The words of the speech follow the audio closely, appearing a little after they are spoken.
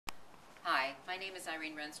name is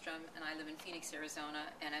rainstorm, and I live in Phoenix, Arizona,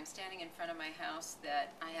 and I'm standing in front of my house that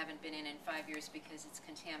I haven't been in 5 years because it's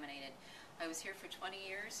contaminated. I was here for 20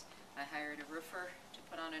 years. I hired a roofer to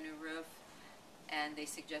put on a new roof, and they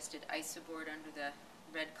suggested Isoboard under the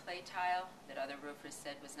red clay tile that other roofers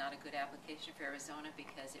said was not a good application for Arizona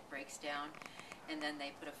because it breaks down. And then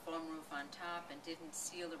they put a foam roof on top and didn't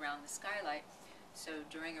seal around the skylight. So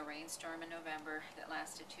during a rainstorm in November that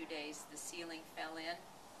lasted 2 days, the ceiling fell in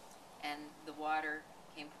and the water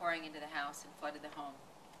came pouring into the house and flooded the home.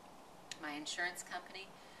 My insurance company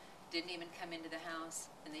didn't even come into the house,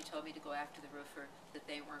 and they told me to go after the roofer, that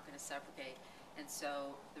they weren't going to subrogate. And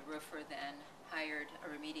so the roofer then hired a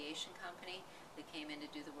remediation company that came in to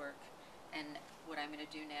do the work. And what I'm going to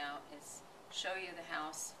do now is show you the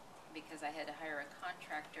house, because I had to hire a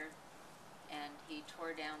contractor, and he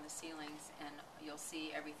tore down the ceilings, and you'll see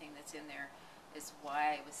everything that's in there is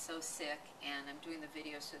why I was so sick. And I'm doing the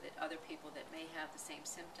video so that other people that may have the same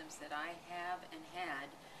symptoms that I have and had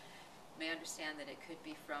may understand that it could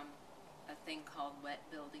be from a thing called wet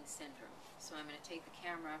building syndrome. So I'm going to take the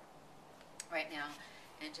camera right now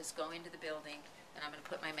and just go into the building, and I'm going to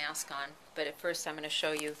put my mask on. But at first I'm going to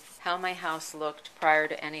show you how my house looked prior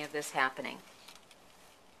to any of this happening.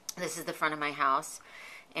 This is the front of my house,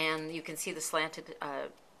 and you can see the slanted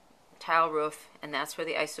tile roof, and that's where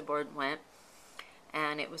the Isoboard went.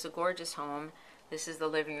 And it was a gorgeous home. This is the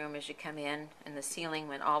living room as you come in, and the ceiling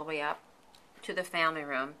went all the way up to the family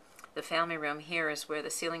room. The family room here is where the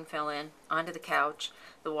ceiling fell in onto the couch.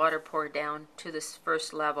 The water poured down to this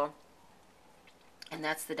first level, and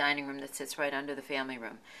that's the dining room that sits right under the family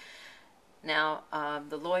room. Now,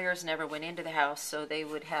 the lawyers never went into the house, so they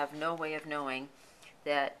would have no way of knowing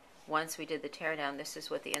that once we did the teardown, this is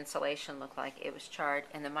what the insulation looked like. It was charred,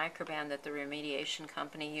 and the Microban that the remediation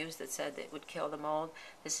company used that said that it would kill the mold,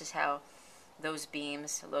 this is how those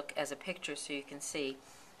beams look as a picture, so you can see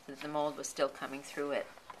that the mold was still coming through it.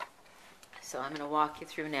 So I'm going to walk you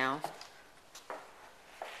through now.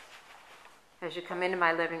 As you come into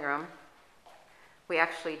my living room, we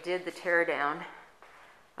actually did the teardown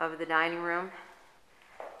of the dining room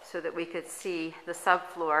so that we could see the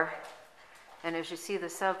subfloor. And as you see the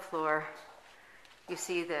subfloor, you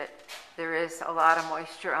see that there is a lot of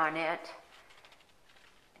moisture on it.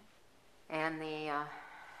 And the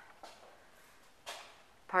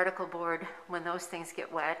particle board, when those things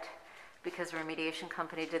get wet, because the remediation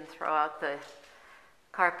company didn't throw out the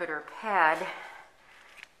carpet or pad,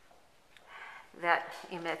 that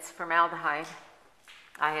emits formaldehyde.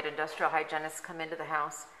 I had industrial hygienists come into the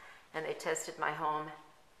house, and they tested my home.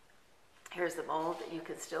 Here's the mold that you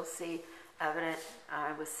can still see evident.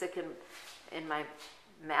 I was sick in my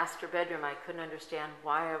master bedroom. I couldn't understand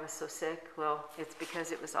why I was so sick. Well, it's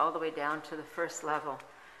because it was all the way down to the first level.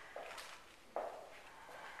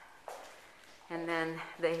 And then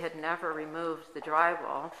they had never removed the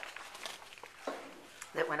drywall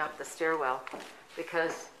that went up the stairwell,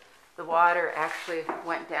 because the water actually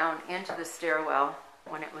went down into the stairwell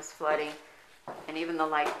when it was flooding, and even the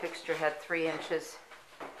light fixture had 3 inches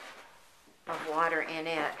of water in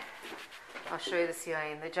it. I'll show you the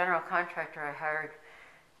ceiling. The general contractor I hired,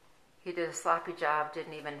 he did a sloppy job,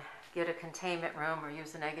 didn't even get a containment room or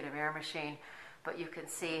use a negative air machine, but you can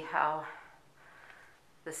see how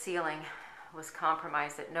the ceiling was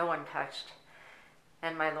compromised that no one touched.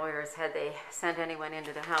 And my lawyers, had they sent anyone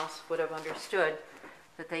into the house, would have understood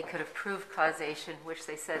that they could have proved causation, which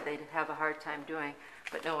they said they'd have a hard time doing,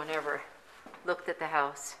 but no one ever looked at the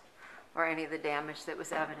house or any of the damage that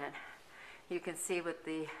was evident. You can see with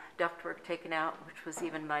the ductwork taken out, which was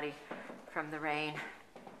even muddy from the rain,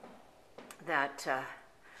 that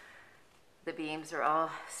the beams are all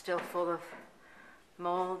still full of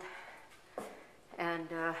mold, and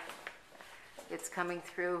it's coming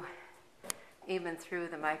through, even through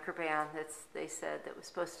the Microban they said that was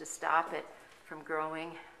supposed to stop it from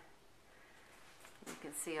growing. You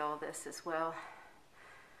can see all this as well.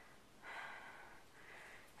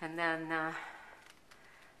 And then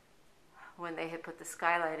when they had put the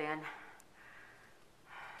skylight in,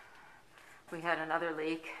 we had another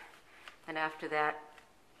leak, and after that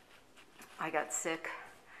I got sick,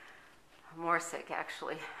 more sick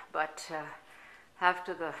actually, but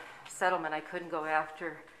after the settlement I couldn't go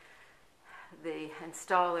after the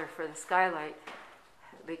installer for the skylight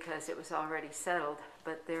because it was already settled,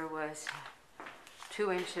 but there was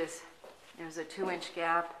 2 inches, there was a 2-inch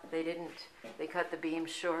gap. They cut the beam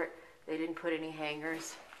short, they didn't put any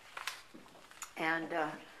hangers. And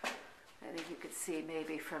I think you could see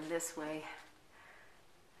maybe from this way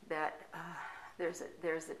that there's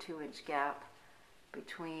a 2-inch gap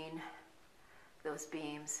between those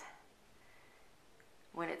beams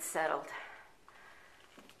when it's settled.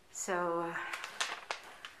 So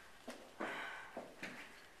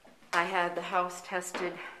I had the house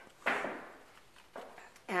tested,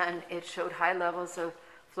 and it showed high levels of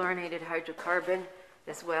fluorinated hydrocarbon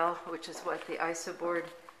as well, which is what the Isoboard,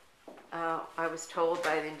 I was told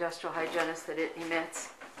by the industrial hygienist that it emits.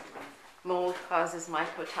 Mold causes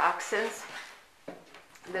mycotoxins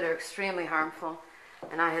that are extremely harmful,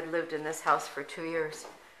 and I had lived in this house for 2 years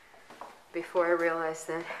before I realized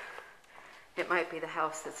that it might be the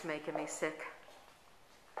house that's making me sick.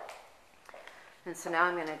 And so now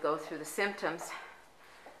I'm going to go through the symptoms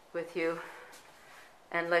with you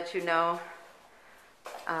and let you know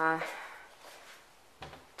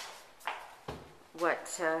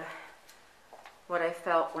what I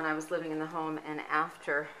felt when I was living in the home and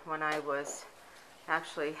after, when I was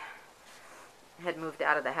actually had moved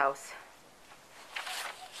out of the house.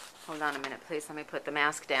 Hold on a minute, please. Let me put the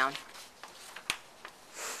mask down.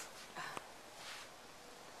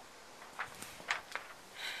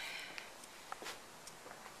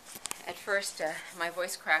 At first, my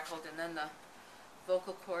voice crackled, and then the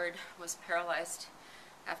vocal cord was paralyzed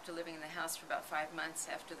after living in the house for about 5 months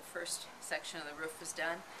after the first section of the roof was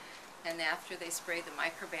done. And after they sprayed the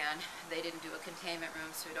Microban, they didn't do a containment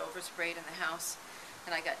room, so it oversprayed in the house.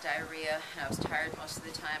 And I got diarrhea, and I was tired most of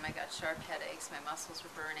the time. I got sharp headaches, my muscles were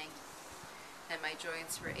burning, and my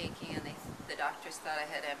joints were aching, and the doctors thought I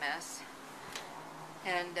had MS.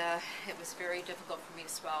 And it was very difficult for me to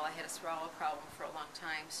swallow. I had a swallow problem for a long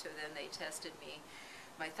time, so then they tested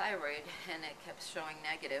my thyroid, and it kept showing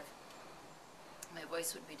negative. My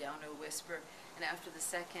voice would be down to a whisper, and after the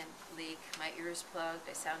second leak, my ears plugged.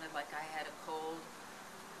 I sounded like I had a cold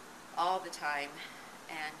all the time,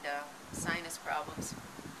 and sinus problems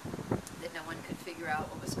that no one could figure out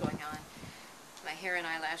what was going on. My hair and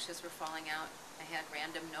eyelashes were falling out. I had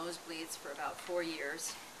random nosebleeds for about 4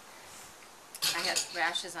 years. I had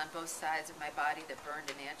rashes on both sides of my body that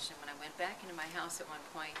burned and itched, and when I went back into my house at one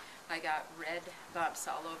point, I got red bumps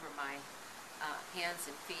all over my hands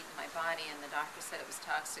and feet and my body, and the doctor said it was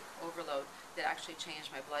toxic overload that actually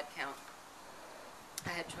changed my blood count.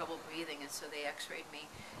 I had trouble breathing, and so they x-rayed me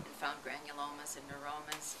and found granulomas and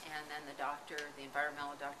neuromas, and then the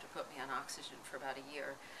environmental doctor put me on oxygen for about a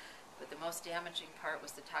year. But the most damaging part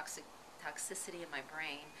was the toxicity in my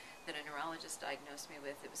brain that a neurologist diagnosed me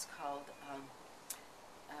with. It was called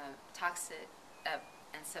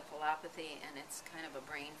encephalopathy, and it's kind of a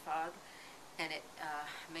brain fog, and it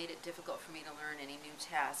made it difficult for me to learn any new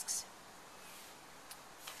tasks.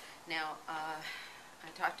 Now, I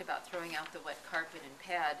talked about throwing out the wet carpet and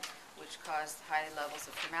pad, which caused high levels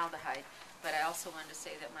of formaldehyde, but I also wanted to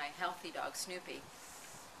say that my healthy dog, Snoopy,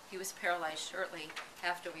 he was paralyzed shortly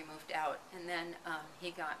after we moved out, and then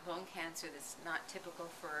he got bone cancer that's not typical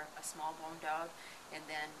for a small bone dog, and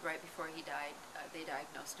then right before he died, they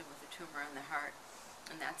diagnosed him with a tumor in the heart,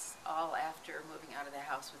 and that's all after moving out of the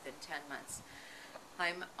house within 10 months.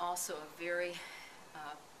 I'm also a very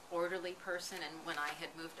orderly person, and when I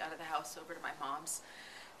had moved out of the house over to my mom's,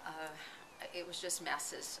 it was just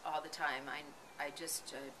messes all the time. I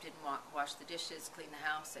just didn't wash the dishes, clean the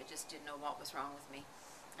house. I just didn't know what was wrong with me.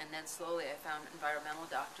 And then slowly I found environmental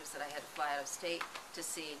doctors that I had to fly out of state to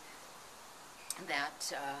see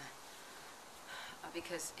that,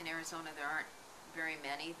 because in Arizona there aren't very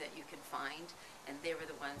many that you can find, and they were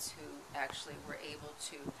the ones who actually were able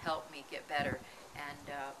to help me get better. And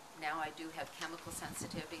now I do have chemical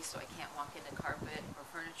sensitivity, so I can't walk into carpet or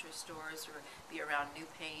furniture stores or be around new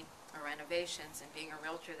paint or renovations, and being a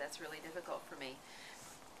realtor, that's really difficult for me.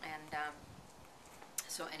 And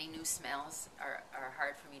so any new smells are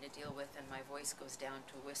hard for me to deal with, and my voice goes down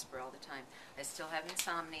to a whisper all the time. I still have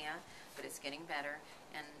insomnia, but it's getting better.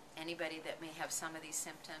 And anybody that may have some of these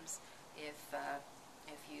symptoms, if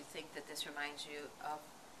you think that this reminds you of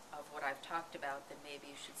what I've talked about, then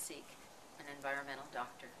maybe you should seek an environmental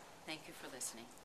doctor. Thank you for listening.